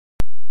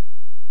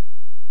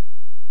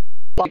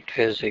Like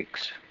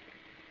physics,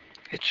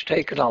 it's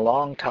taken a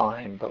long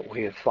time, but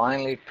we have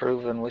finally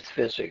proven with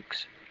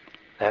physics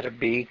that a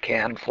bee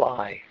can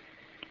fly.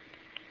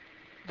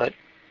 But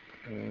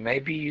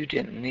maybe you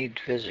didn't need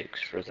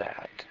physics for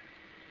that.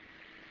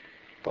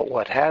 But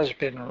what has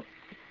been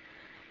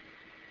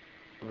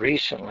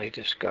recently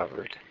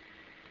discovered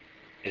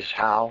is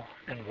how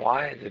and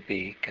why the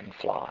bee can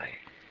fly.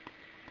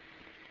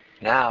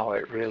 Now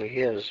it really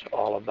is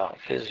all about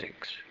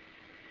physics.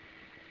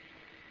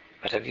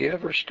 But have you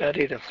ever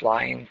studied a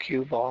flying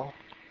cue ball?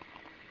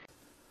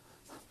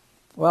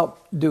 Well,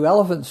 do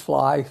elephants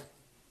fly?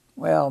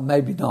 Well,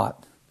 maybe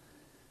not.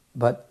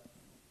 But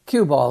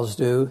cue balls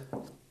do.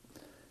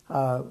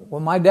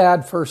 When my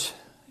dad first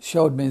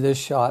showed me this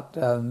shot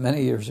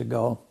many years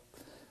ago,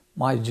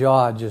 my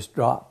jaw just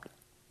dropped,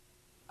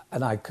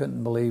 and I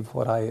couldn't believe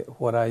what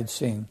I'd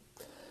seen.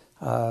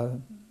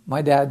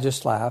 My dad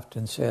just laughed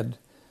and said,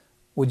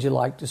 "Would you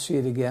like to see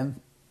it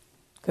again?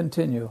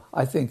 Continue.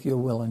 I think you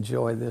will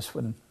enjoy this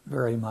one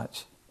very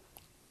much."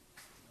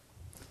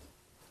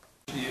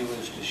 View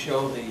is to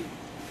show the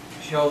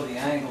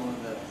angle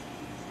of the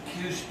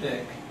cue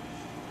stick,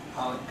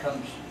 how it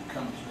comes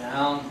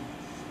down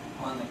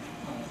on the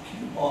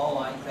cue ball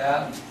like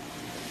that.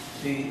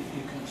 See,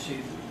 you can see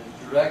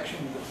the direction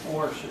of the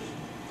force is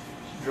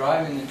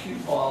driving the cue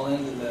ball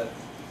into the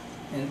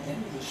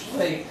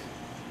slate,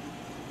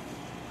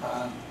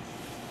 and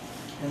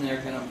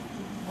they're going to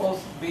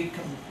both be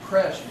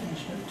compressed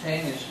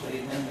instantaneously,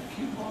 and then the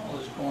cue ball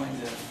is going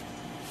to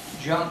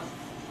jump,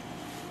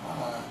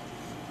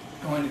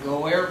 going to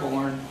go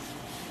airborne,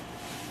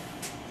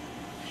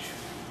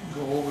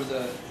 go over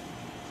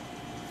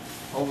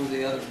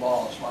the other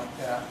balls like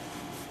that.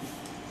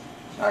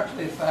 It's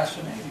actually a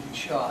fascinating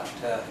shot.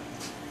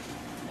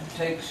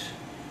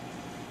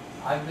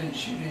 I've been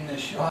shooting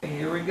this shot.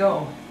 Here we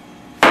go.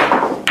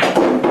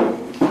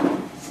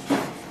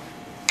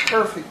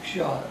 Perfect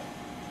shot.